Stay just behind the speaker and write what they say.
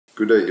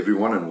Good day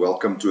everyone and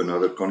welcome to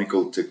another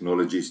Conical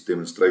Technologies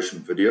demonstration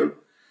video.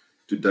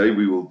 Today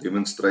we will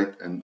demonstrate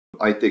an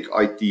ITECH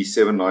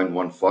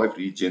IT7900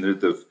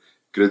 regenerative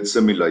grid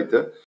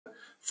simulator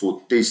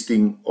for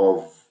testing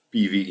of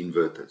PV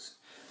inverters.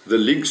 The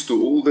links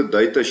to all the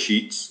data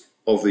sheets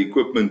of the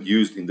equipment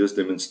used in this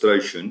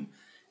demonstration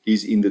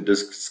is in the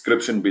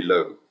description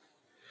below.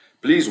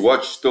 Please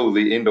watch till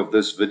the end of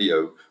this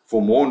video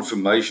for more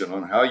information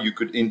on how you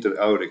could enter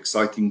our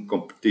exciting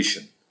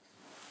competition.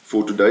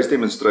 For today's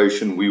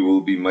demonstration, we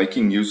will be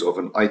making use of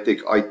an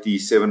ITECH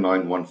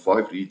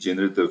IT7900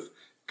 regenerative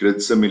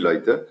grid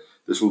simulator.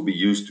 This will be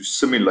used to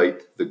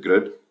simulate the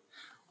grid.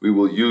 We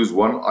will use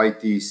one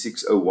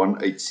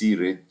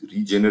IT6000C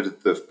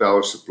regenerative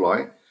power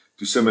supply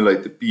to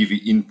simulate the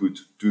PV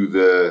input to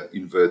the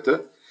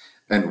inverter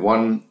and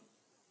one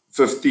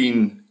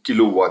 15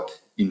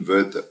 kilowatt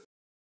inverter.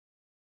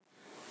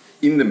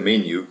 In the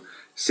menu,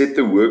 set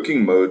the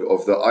working mode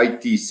of the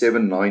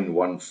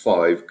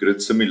IT7900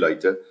 grid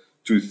simulator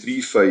to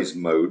 3-phase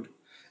mode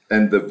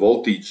and the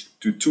voltage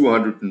to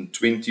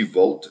 220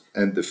 volt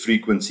and the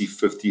frequency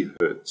 50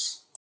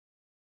 Hz.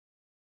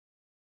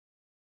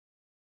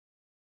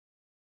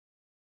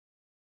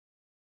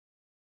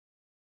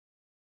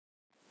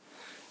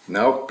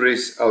 Now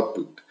press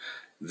output.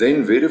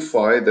 Then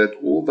verify that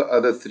all the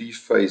other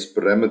 3-phase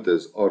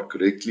parameters are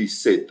correctly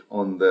set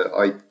on the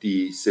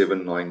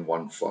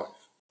IT7900.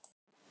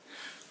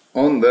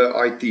 On the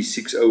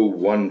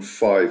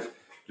IT6000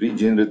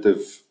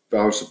 regenerative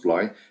power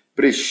supply,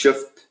 press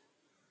Shift,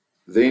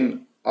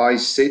 then I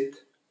set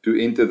to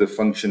enter the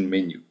function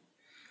menu.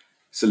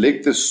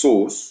 Select the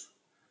source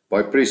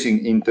by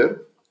pressing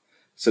Enter,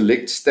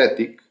 select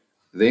Static,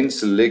 then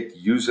select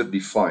User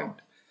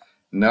Defined.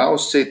 Now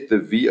set the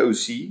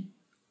VOC,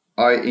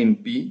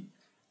 IMP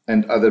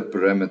and other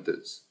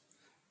parameters.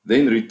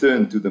 Then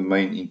return to the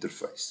main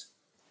interface.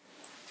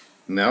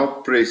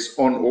 Now press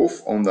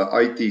On/Off on the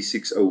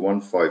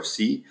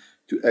IT6000C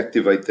to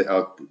activate the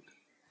output.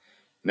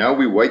 Now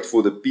we wait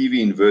for the PV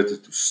inverter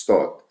to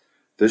start.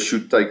 This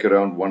should take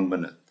around 1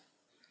 minute.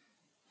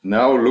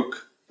 Now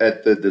look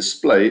at the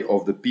display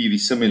of the PV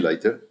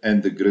simulator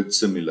and the grid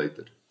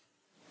simulator.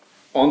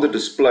 On the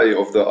display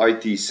of the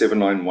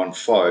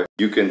IT7900,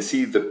 you can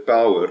see the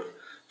power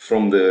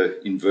from the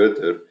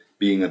inverter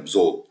being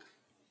absorbed.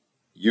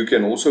 You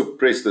can also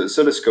press the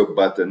oscilloscope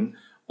button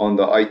on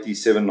the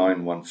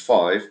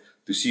IT7900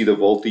 to see the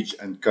voltage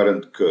and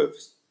current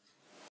curves.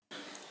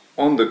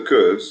 On the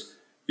curves,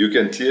 you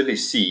can clearly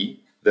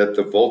see that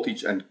the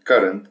voltage and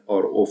current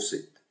are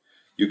offset.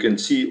 You can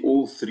see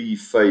all 3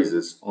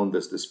 phases on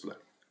this display.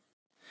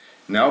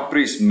 Now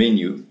press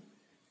Menu,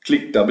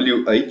 click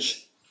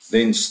WH,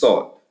 then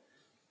Start.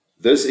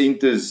 This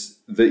enters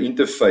the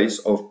interface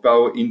of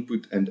power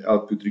input and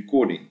output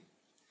recording.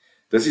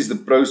 This is the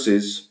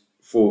process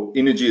for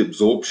energy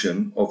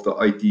absorption of the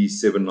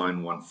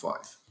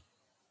IT7900.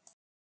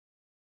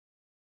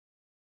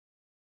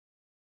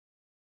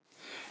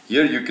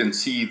 Here you can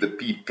see the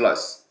P+.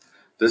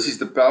 This is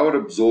the power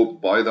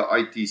absorbed by the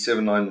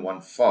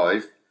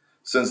IT7900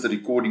 since the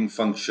recording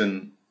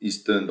function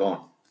is turned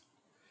on.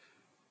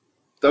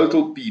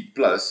 Total P+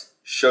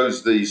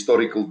 shows the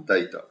historical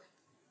data.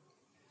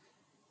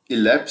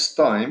 Elapsed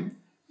time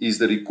is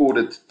the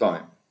recorded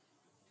time.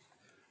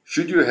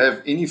 Should you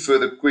have any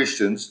further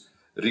questions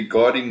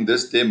regarding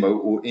this demo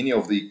or any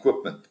of the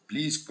equipment,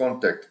 please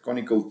contact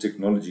Conical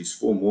Technologies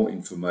for more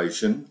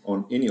information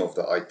on any of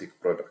the ITECH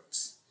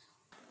products.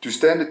 To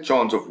stand a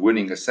chance of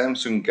winning a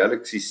Samsung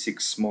Galaxy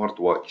 6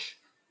 smartwatch,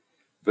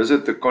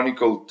 visit the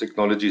Conical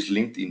Technologies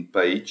LinkedIn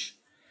page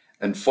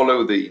and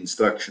follow the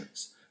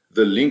instructions.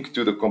 The link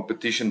to the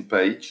competition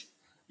page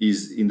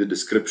is in the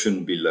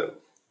description below.